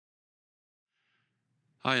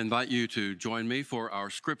I invite you to join me for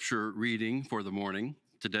our scripture reading for the morning.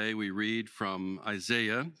 Today we read from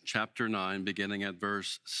Isaiah chapter 9, beginning at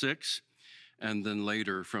verse 6, and then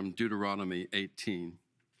later from Deuteronomy 18.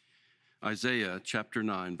 Isaiah chapter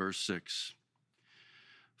 9, verse 6.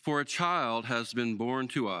 For a child has been born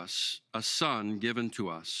to us, a son given to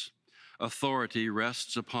us. Authority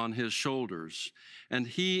rests upon his shoulders, and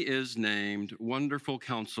he is named Wonderful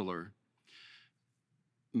Counselor,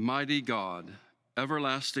 Mighty God,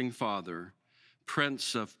 Everlasting Father,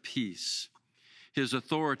 Prince of Peace. His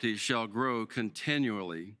authority shall grow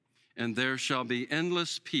continually, and there shall be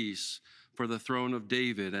endless peace for the throne of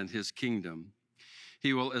David and his kingdom.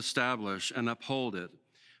 He will establish and uphold it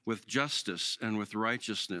with justice and with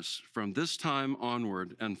righteousness from this time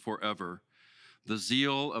onward and forever. The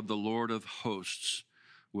zeal of the Lord of hosts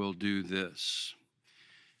will do this.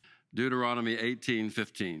 Deuteronomy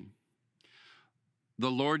 18:15. The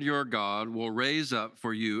Lord your God will raise up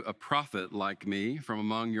for you a prophet like me from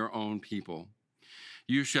among your own people.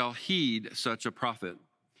 You shall heed such a prophet.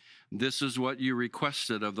 This is what you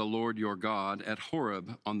requested of the Lord your God at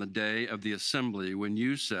Horeb on the day of the assembly, when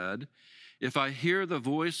you said, if I hear the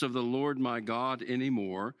voice of the Lord my God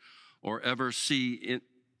anymore, or ever see it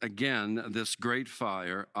again this great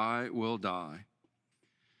fire, I will die.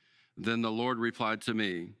 Then the Lord replied to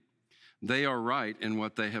me, they are right in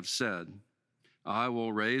what they have said. I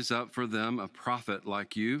will raise up for them a prophet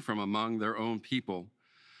like you from among their own people.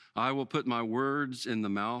 I will put my words in the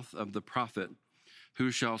mouth of the prophet, who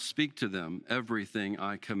shall speak to them everything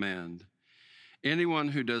I command. Anyone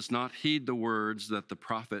who does not heed the words that the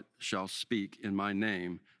prophet shall speak in my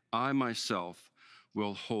name, I myself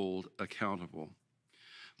will hold accountable.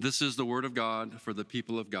 This is the word of God for the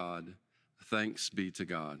people of God. Thanks be to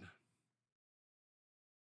God.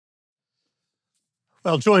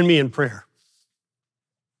 Well, join me in prayer.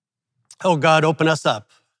 Oh God, open us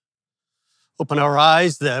up. Open our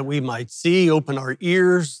eyes that we might see, open our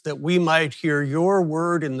ears that we might hear your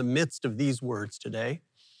word in the midst of these words today.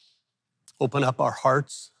 Open up our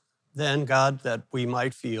hearts then, God, that we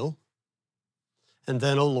might feel. And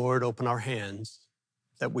then, oh Lord, open our hands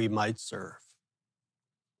that we might serve.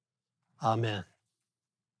 Amen.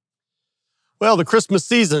 Well, the Christmas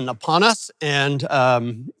season upon us, and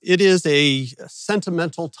it is a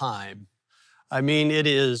sentimental time. I mean,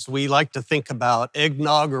 we like to think about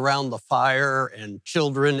eggnog around the fire and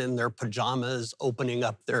children in their pajamas opening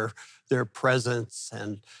up their presents.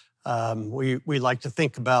 And we like to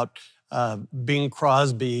think about Bing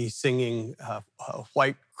Crosby singing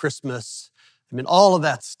White Christmas. I mean, all of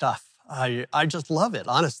that stuff. I just love it,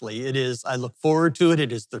 honestly. It is, I look forward to it.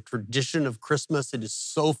 It is the tradition of Christmas. It is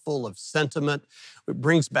so full of sentiment. It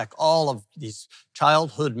brings back all of these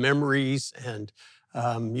childhood memories, and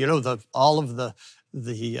all of the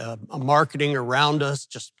marketing around us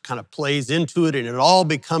just kind of plays into it, and it all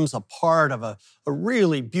becomes a part of a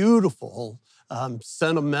really beautiful,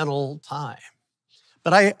 sentimental time.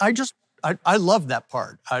 But I love that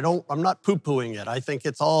part. I'm not poo-pooing it. I think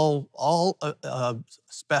it's all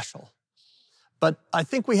special. But I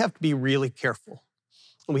think we have to be really careful.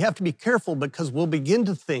 And we have to be careful because we'll begin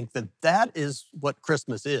to think that that is what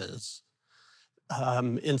Christmas is.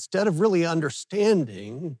 Instead of really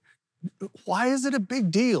understanding, why is it a big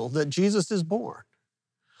deal that Jesus is born?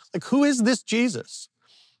 Like, who is this Jesus?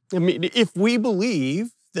 I mean, if we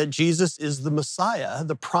believe that Jesus is the Messiah,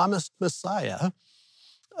 the promised Messiah,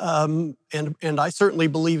 and I certainly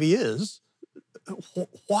believe he is,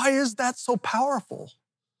 why is that so powerful?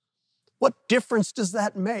 What difference does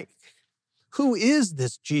that make? Who is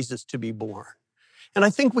this Jesus to be born? And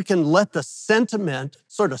I think we can let the sentiment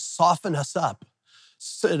sort of soften us up.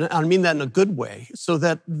 So, I mean that in a good way, so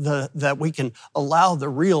that we can allow the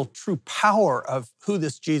real true power of who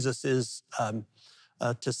this Jesus is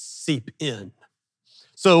to seep in.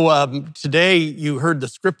 So today you heard the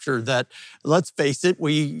scripture that, let's face it,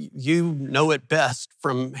 you know it best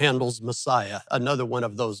from Handel's Messiah, another one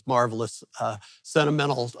of those marvelous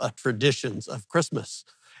sentimental traditions of Christmas.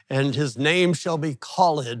 And his name shall be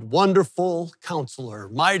called Wonderful Counselor,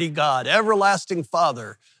 Mighty God, Everlasting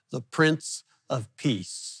Father, the Prince of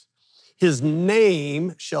Peace. His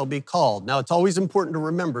name shall be called. Now, it's always important to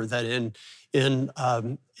remember that in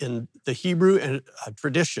the Hebrew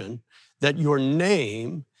tradition, that your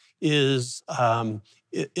name is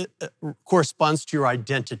it corresponds to your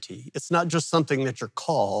identity. It's not just something that you're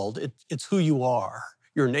called. It's who you are.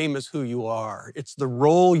 Your name is who you are. It's the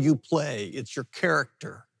role you play. It's your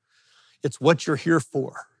character. It's what you're here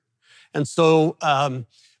for. And so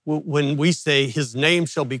when we say his name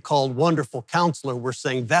shall be called Wonderful Counselor, we're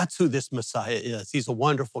saying that's who this Messiah is. He's a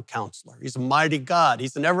wonderful counselor. He's a mighty God.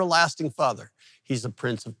 He's an everlasting Father. He's the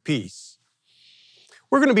Prince of Peace.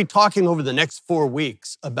 We're going to be talking over the next 4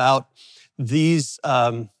 weeks about these,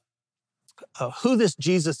 who this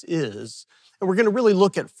Jesus is. And we're going to really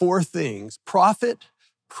look at 4 things: prophet,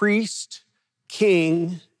 priest,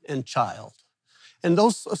 king, and child. And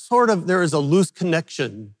those there is a loose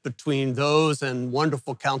connection between those and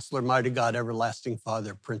wonderful counselor, mighty God, everlasting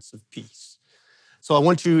Father, Prince of Peace. So I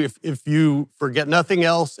want you, if you forget nothing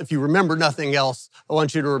else, if you remember nothing else, I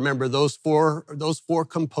want you to remember those four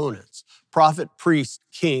components: prophet, priest,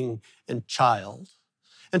 king, and child.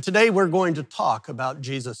 And today we're going to talk about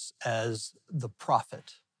Jesus as the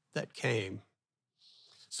prophet that came.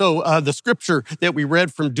 So the scripture that we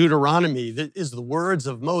read from Deuteronomy is the words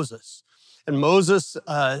of Moses. And Moses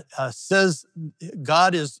says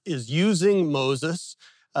God is using Moses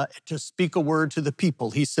to speak a word to the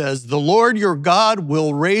people. He says, "The Lord your God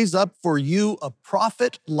will raise up for you a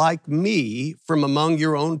prophet like me from among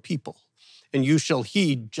your own people, and you shall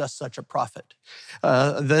heed just such a prophet."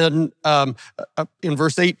 Then in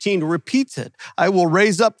verse 18, it repeats it. "I will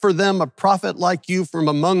raise up for them a prophet like you from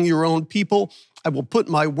among your own people. I will put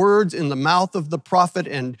my words in the mouth of the prophet,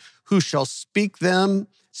 and who shall speak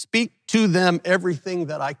to them everything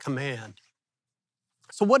that I command."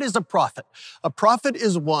 So what is a prophet? A prophet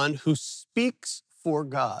is one who speaks for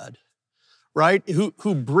God, right?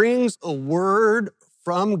 Who brings a word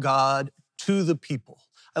from God to the people.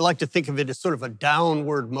 I like to think of it as sort of a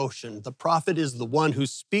downward motion. The prophet is the one who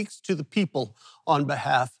speaks to the people on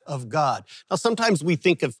behalf of God. Now, sometimes we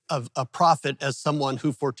think of a prophet as someone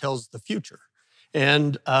who foretells the future.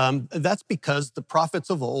 And that's because the prophets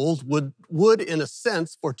of old would, in a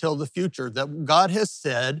sense, foretell the future, that God has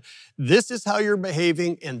said, this is how you're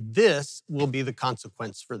behaving, and this will be the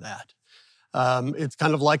consequence for that. It's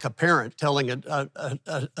kind of like a parent telling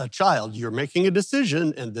a child, you're making a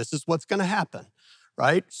decision, and this is what's going to happen,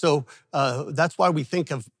 right? So that's why we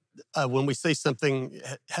think of when we say something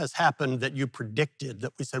has happened that you predicted,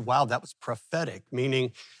 that we said, wow, that was prophetic,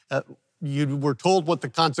 meaning you were told what the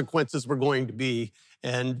consequences were going to be,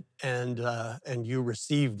 and you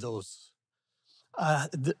received those.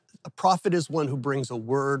 A prophet is one who brings a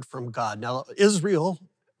word from God. Now, Israel,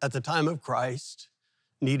 at the time of Christ,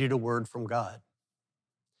 needed a word from God.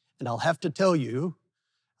 And I'll have to tell you,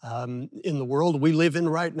 in the world we live in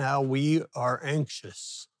right now, we are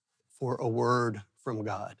anxious for a word from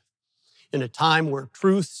God. In a time where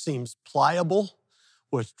truth seems pliable,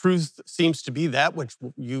 where truth seems to be that which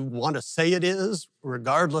you want to say it is,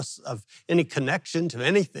 regardless of any connection to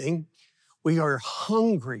anything, we are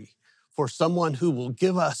hungry for someone who will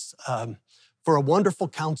give us, for a wonderful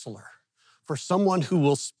counselor, for someone who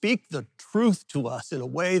will speak the truth to us in a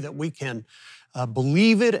way that we can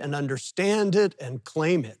believe it and understand it and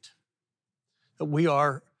claim it. That we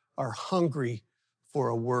are hungry for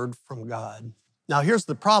a word from God. Now, here's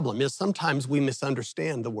the problem, is sometimes we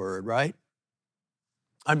misunderstand the word, right?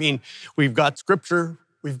 I mean, we've got scripture,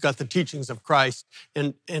 we've got the teachings of Christ,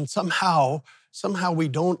 and somehow we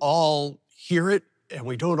don't all hear it and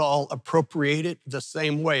we don't all appropriate it the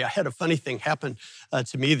same way. I had a funny thing happen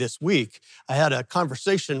to me this week. I had a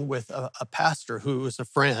conversation with a pastor who was a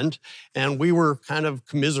friend, and we were kind of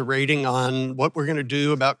commiserating on what we're going to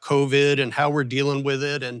do about COVID and how we're dealing with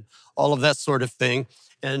it and all of that sort of thing.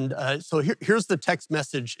 And so here's the text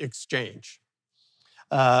message exchange.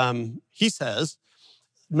 He says,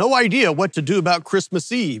 "No idea what to do about Christmas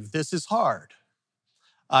Eve. This is hard."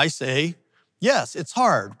 I say, "Yes, it's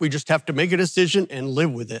hard. We just have to make a decision and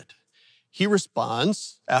live with it." He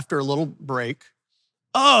responds, after a little break,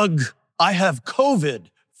 "Ugh, I have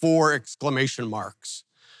COVID, 4 exclamation marks.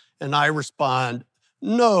 And I respond,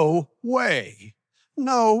 "No way.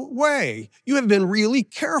 No way. You have been really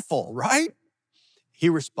careful, right?" He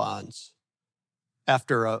responds,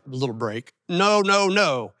 after a little break, "No, no,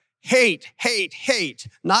 no. Hate, hate, hate.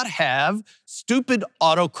 Not have. Stupid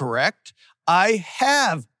autocorrect. I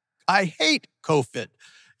hate COVID."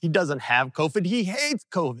 He doesn't have COVID. He hates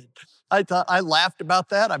COVID. I laughed about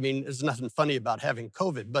that. I mean, there's nothing funny about having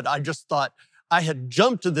COVID, but I just thought I had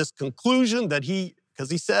jumped to this conclusion that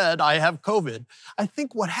because he said, "I have COVID." I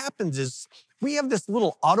think what happens is we have this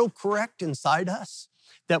little autocorrect inside us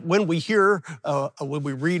that when we when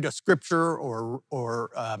we read a scripture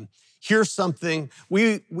or hear something,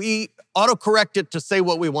 we autocorrect it to say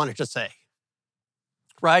what we want it to say,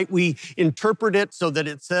 right? We interpret it so that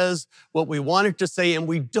it says what we want it to say, and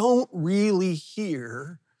we don't really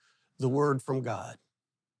hear the word from God.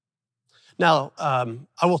 Now,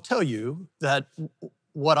 I will tell you that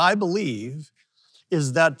what I believe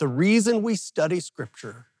is that the reason we study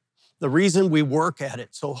Scripture, the reason we work at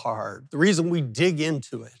it so hard, the reason we dig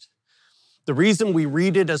into it, The reason we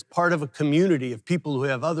read it as part of a community of people who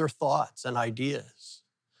have other thoughts and ideas.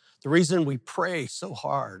 The reason we pray so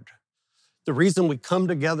hard. The reason we come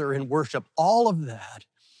together in worship, all of that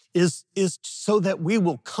is so that we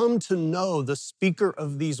will come to know the speaker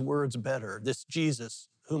of these words better, this Jesus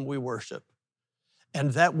whom we worship,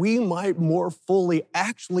 and that we might more fully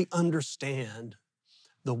actually understand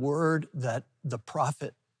the word that the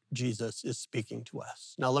prophet Jesus is speaking to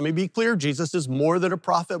us. Now, let me be clear, Jesus is more than a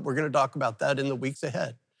prophet. We're going to talk about that in the weeks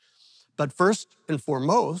ahead. But first and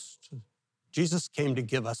foremost, Jesus came to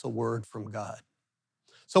give us a word from God.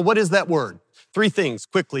 So what is that word? 3 things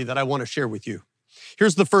quickly that I want to share with you.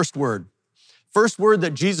 Here's the first word. First word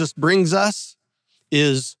that Jesus brings us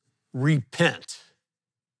is repent.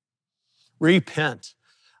 Repent.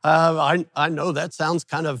 I know that sounds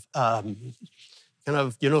kind of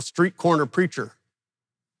street corner preacher,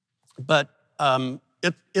 but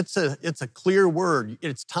it's a clear word.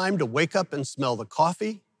 It's time to wake up and smell the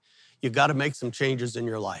coffee. You got to make some changes in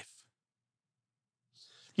your life.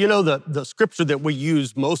 You know, the scripture that we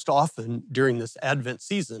use most often during this Advent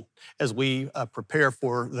season as we prepare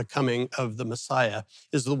for the coming of the Messiah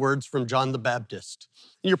is the words from John the Baptist.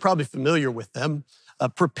 You're probably familiar with them.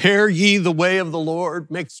 Prepare ye the way of the Lord,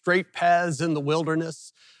 make straight paths in the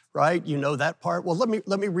wilderness, right? You know that part. Well, let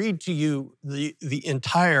me read to you the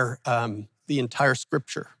entire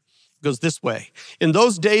scripture. It goes this way. In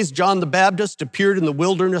those days, John the Baptist appeared in the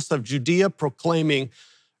wilderness of Judea proclaiming,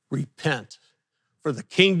 repent, for the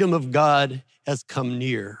kingdom of God has come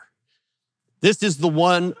near. This is the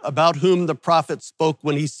one about whom the prophet spoke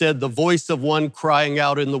when he said, the voice of one crying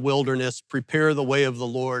out in the wilderness, prepare the way of the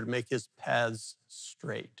Lord, make his paths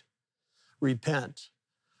straight. Repent,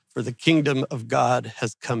 for the kingdom of God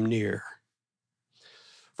has come near.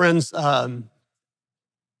 Friends,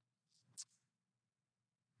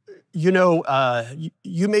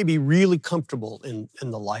 you may be really comfortable in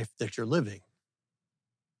the life that you're living.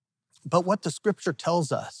 But what the scripture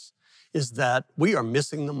tells us is that we are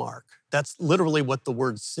missing the mark. That's literally what the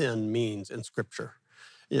word sin means in scripture.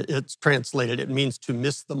 It's translated, it means to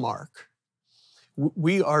miss the mark.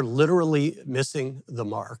 We are literally missing the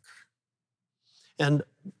mark. And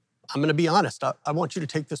I'm going to be honest, I want you to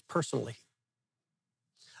take this personally.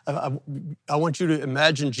 I want you to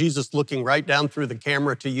imagine Jesus looking right down through the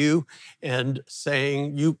camera to you and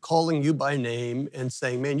calling you by name and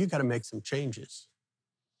saying, man, you got to make some changes.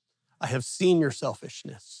 I have seen your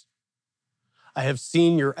selfishness. I have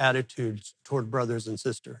seen your attitudes toward brothers and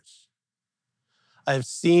sisters. I have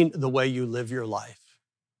seen the way you live your life.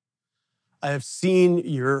 I have seen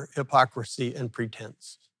your hypocrisy and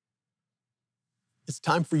pretense. It's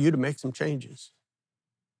time for you to make some changes.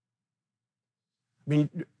 I mean,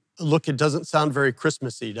 look, it doesn't sound very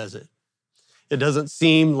Christmassy, does it? It doesn't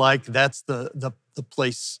seem like that's the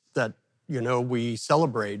place that, we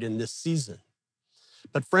celebrate in this season.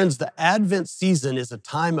 But friends, the Advent season is a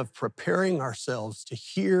time of preparing ourselves to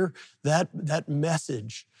hear that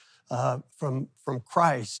message from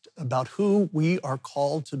Christ about who we are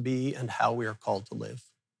called to be and how we are called to live.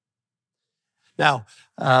 Now,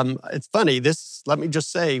 it's funny, let me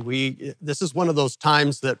just say, this is one of those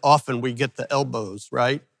times that often we get the elbows,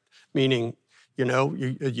 right? Meaning,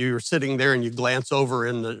 you're sitting there and you glance over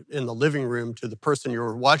in the living room to the person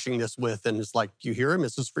you're watching this with, and it's like, do you hear him?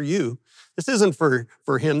 This is for you. This isn't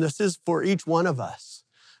for him. This is for each one of us,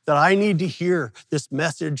 that I need to hear this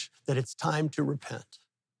message that it's time to repent.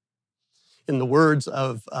 In the words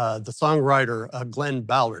of the songwriter Glenn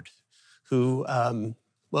Ballard, who,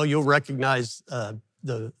 you'll recognize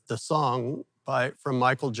the song from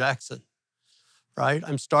Michael Jackson. Right?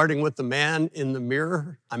 I'm starting with the man in the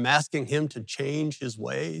mirror. I'm asking him to change his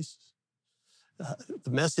ways.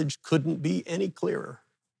 The message couldn't be any clearer.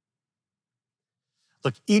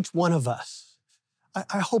 Look, each one of us,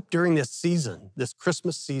 I hope during this season, this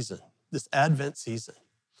Christmas season, this Advent season,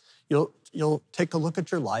 you'll take a look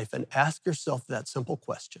at your life and ask yourself that simple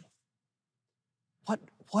question.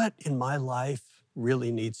 What in my life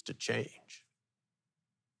really needs to change?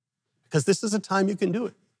 Because this is a time you can do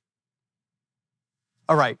it.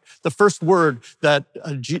 All right, the first word that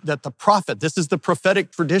the prophet, this is the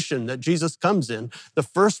prophetic tradition that Jesus comes in. The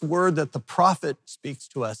first word that the prophet speaks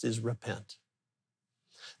to us is repent.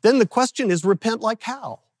 Then the question is, repent like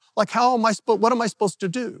how? Like what am I supposed to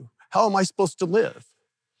do? How am I supposed to live?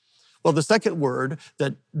 Well, the second word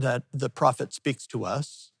that the prophet speaks to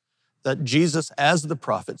us, that Jesus as the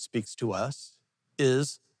prophet speaks to us,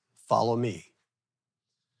 is follow me.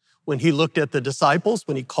 When he looked at the disciples,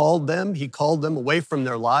 when he called them away from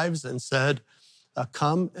their lives and said,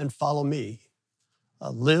 come and follow me.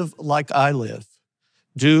 Live like I live.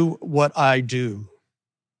 Do what I do.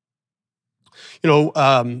 You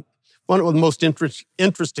know, one of the most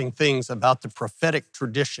interesting things about the prophetic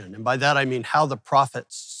tradition, and by that I mean how the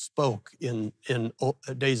prophets spoke in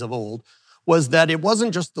days of old, was that it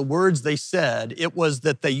wasn't just the words they said, it was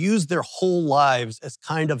that they used their whole lives as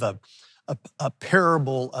kind of a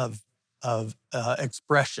parable of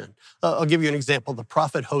expression. I'll give you an example. The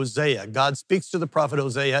prophet Hosea. God speaks to the prophet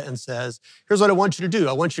Hosea and says, here's what I want you to do.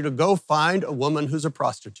 I want you to go find a woman who's a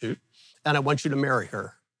prostitute, and I want you to marry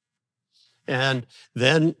her. And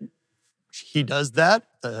then he does that.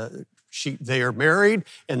 They are married,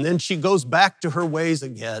 and then she goes back to her ways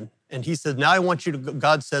again. And he says, now I want you to go,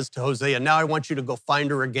 God says to Hosea, now I want you to go find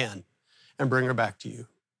her again and bring her back to you.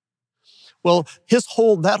 Well,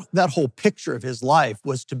 that whole picture of his life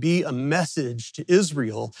was to be a message to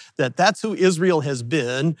Israel that that's who Israel has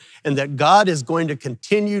been, and that God is going to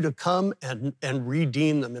continue to come and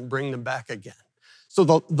redeem them and bring them back again.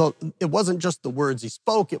 So it wasn't just the words he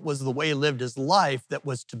spoke, it was the way he lived his life that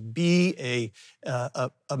was to be a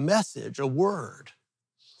message, a word.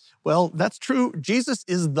 Well, that's true. Jesus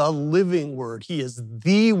is the living word. He is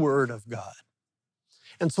the word of God.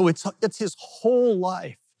 And so it's his whole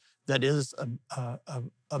life that is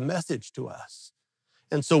a message to us.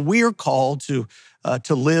 And so we are called to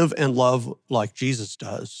live and love like Jesus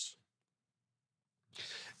does.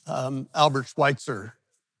 Albert Schweitzer,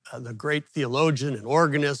 the great theologian and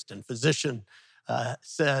organist and physician,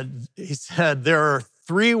 said, there are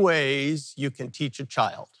 3 ways you can teach a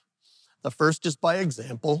child. The first is by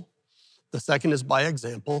example, the second is by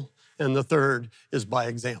example, and the third is by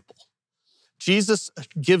example. Jesus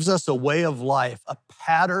gives us a way of life, a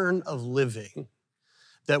pattern of living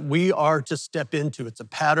that we are to step into. It's a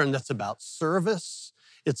pattern that's about service.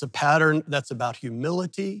 It's a pattern that's about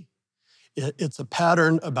humility. It's a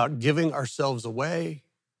pattern about giving ourselves away.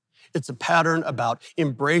 It's a pattern about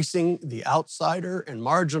embracing the outsider and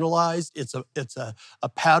marginalized. It's a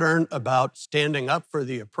pattern about standing up for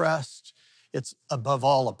the oppressed. It's above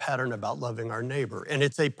all a pattern about loving our neighbor. And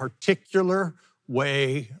it's a particular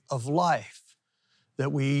way of life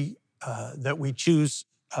that we choose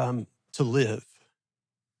to live.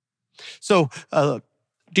 So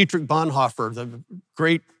Dietrich Bonhoeffer, the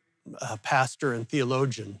great pastor and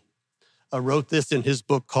theologian, wrote this in his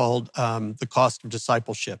book called The Cost of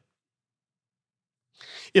Discipleship.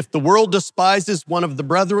 If the world despises one of the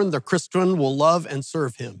brethren, the Christian will love and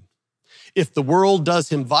serve him. If the world does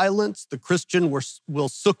him violence, the Christian will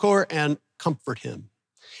succor and comfort him.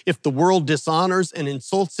 If the world dishonors and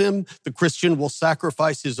insults him, the Christian will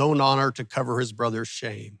sacrifice his own honor to cover his brother's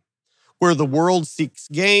shame. Where the world seeks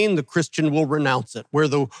gain, the Christian will renounce it. Where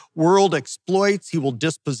the world exploits, he will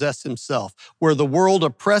dispossess himself. Where the world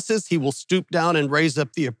oppresses, he will stoop down and raise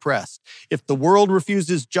up the oppressed. If the world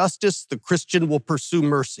refuses justice, the Christian will pursue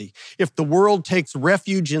mercy. If the world takes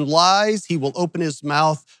refuge in lies, he will open his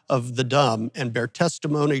mouth of the dumb and bear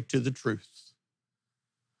testimony to the truth.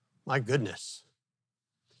 My goodness.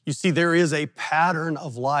 You see, there is a pattern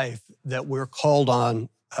of life that we're called on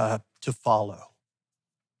to follow.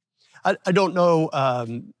 I don't know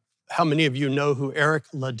how many of you know who Eric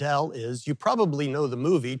Liddell is. You probably know the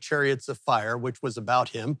movie Chariots of Fire, which was about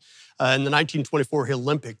him. In the 1924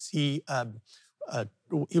 Olympics, he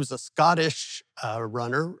was a Scottish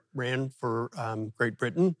runner, ran for Great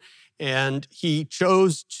Britain, and he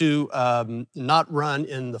chose to not run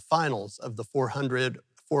in the finals of the 400,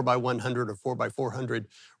 4x100 or 4x400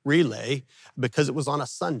 relay because it was on a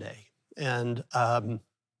Sunday. And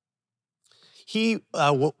he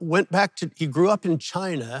grew up in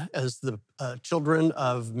China as the children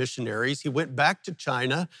of missionaries. He went back to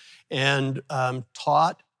China and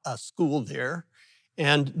taught a school there.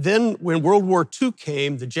 And then when World War II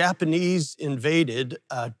came, the Japanese invaded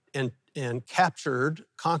and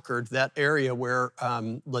conquered that area where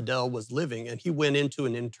Liddell was living. And he went into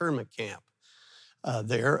an internment camp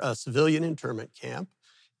there, a civilian internment camp,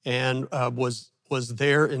 and was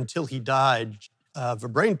there until he died of a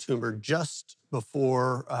brain tumor just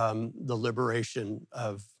before the liberation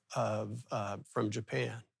from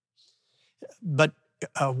Japan. But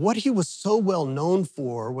what he was so well known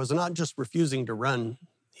for was not just refusing to run.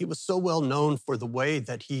 He was so well known for the way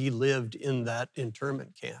that he lived in that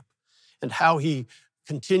internment camp and how he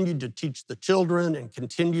continued to teach the children and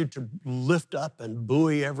continued to lift up and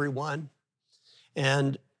buoy everyone.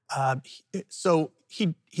 And so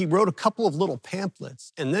he wrote a couple of little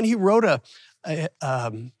pamphlets, and then he wrote a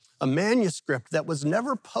manuscript that was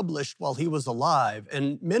never published while he was alive.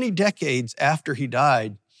 And many decades after he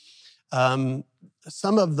died,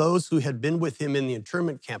 some of those who had been with him in the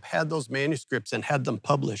internment camp had those manuscripts and had them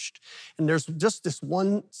published. And there's just this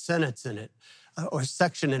one sentence in it, or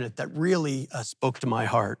section in it, that really spoke to my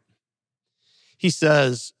heart. He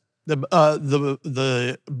says,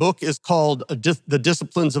 the book is called The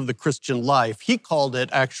Disciplines of the Christian Life. He called it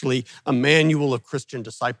actually a manual of Christian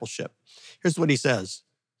discipleship. Here's what he says.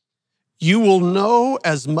 You will know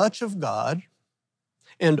as much of God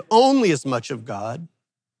and only as much of God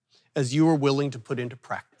as you are willing to put into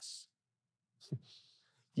practice.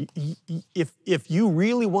 If you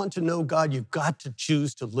really want to know God, you've got to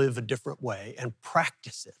choose to live a different way and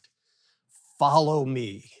practice it. Follow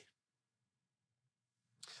me.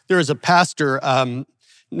 There is a pastor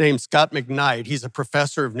named Scott McKnight. He's a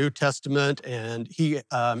professor of New Testament, and he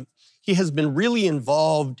has been really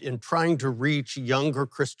involved in trying to reach younger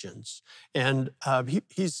Christians. And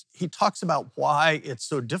he talks about why it's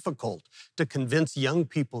so difficult to convince young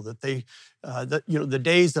people that the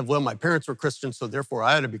days of, well, my parents were Christians, so therefore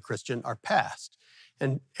I ought to be Christian, are past.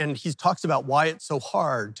 And he talks about why it's so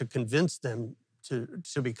hard to convince them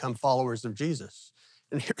to become followers of Jesus.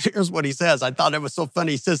 And here's what he says. I thought it was so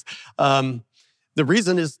funny. He says, the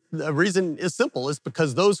reason is simple. It's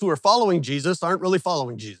because those who are following Jesus aren't really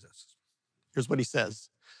following Jesus. Here's what he says.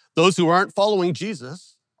 Those who aren't following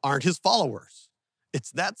Jesus aren't his followers.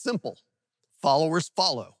 It's that simple. Followers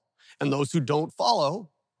follow. And those who don't follow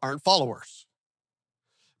aren't followers.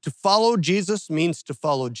 To follow Jesus means to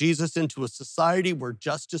follow Jesus into a society where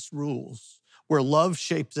justice rules, where love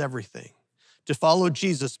shapes everything. To follow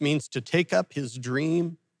Jesus means to take up his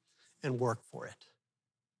dream and work for it.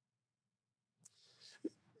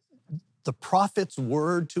 The prophet's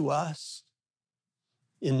word to us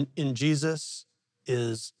in Jesus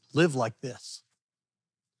is live like this.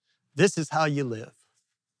 This is how you live.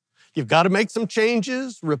 You've got to make some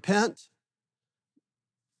changes, repent,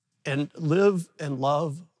 and live and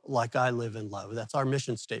love like I live and love. That's our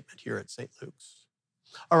mission statement here at St. Luke's.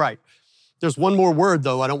 All right, there's one more word,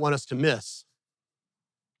 though, I don't want us to miss.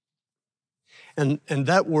 And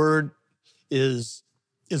that word is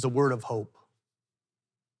a word of hope.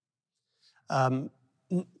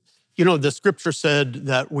 The scripture said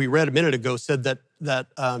that we read a minute ago said that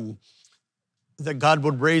God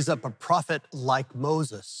would raise up a prophet like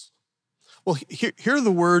Moses. Well, here are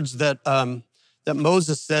the words that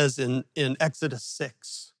Moses says in Exodus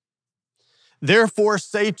 6. Therefore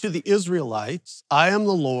say to the Israelites, I am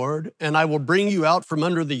the Lord, and I will bring you out from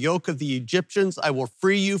under the yoke of the Egyptians. I will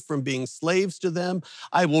free you from being slaves to them.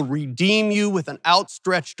 I will redeem you with an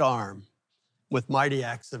outstretched arm, with mighty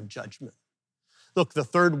acts of judgment. Look, the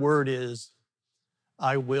third word is,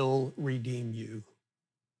 I will redeem you.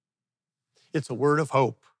 It's a word of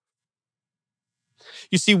hope.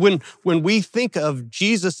 You see, when we think of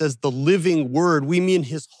Jesus as the living word, we mean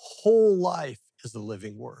his whole life is the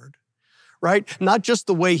living word, right? Not just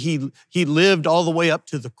the way he lived all the way up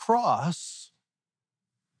to the cross,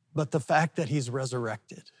 but the fact that he's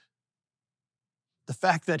resurrected. The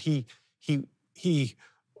fact that he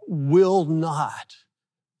will not,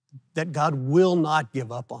 that God will not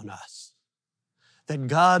give up on us. That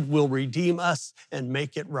God will redeem us and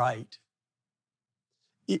make it right.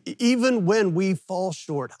 Even when we fall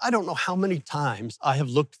short, I don't know how many times I have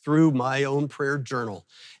looked through my own prayer journal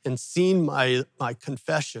and seen my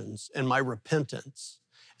confessions and my repentance.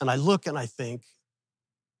 And I look and I think,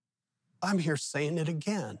 I'm here saying it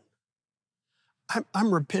again.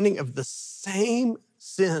 I'm repenting of the same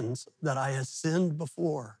sins that I have sinned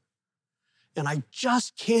before. And I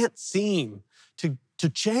just can't seem to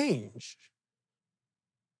change.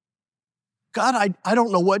 God, I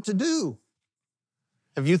don't know what to do.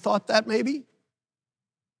 Have you thought that maybe?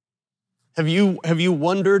 Have you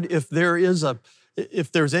wondered if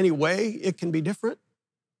there's any way it can be different?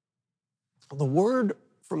 The word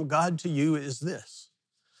from God to you is this: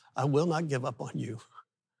 I will not give up on you.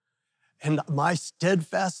 And my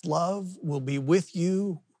steadfast love will be with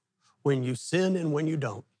you when you sin and when you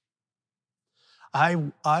don't.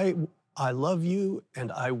 I love you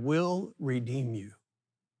and I will redeem you.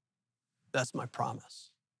 That's my promise.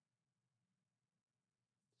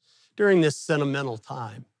 During this sentimental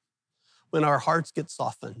time, when our hearts get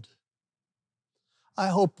softened, I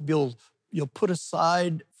hope you'll put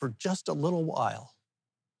aside for just a little while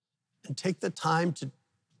and take the time to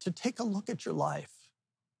take a look at your life,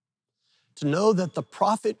 to know that the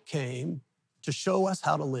prophet came to show us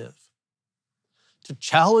how to live, to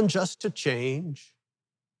challenge us to change,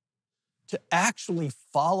 to actually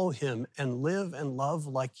follow him and live and love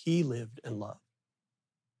like he lived and loved,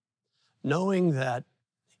 knowing that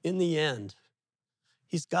in the end,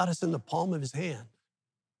 he's got us in the palm of his hand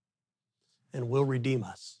and will redeem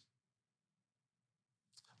us.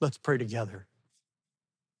 Let's pray together.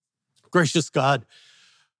 Gracious God,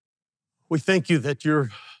 we thank you that your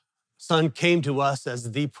Son came to us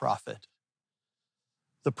as the prophet,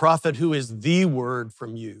 the prophet who is the word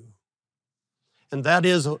from you. And that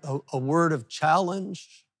is a word of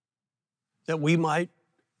challenge that we might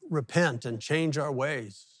repent and change our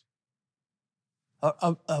ways.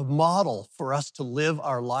 A model for us to live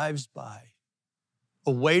our lives by,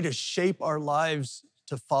 a way to shape our lives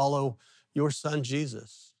to follow your Son,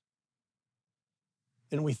 Jesus.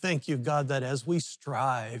 And we thank you, God, that as we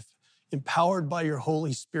strive, empowered by your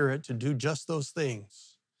Holy Spirit to do just those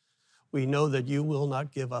things, we know that you will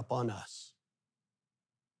not give up on us.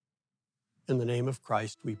 In the name of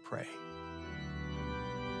Christ, we pray.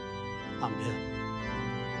 Amen.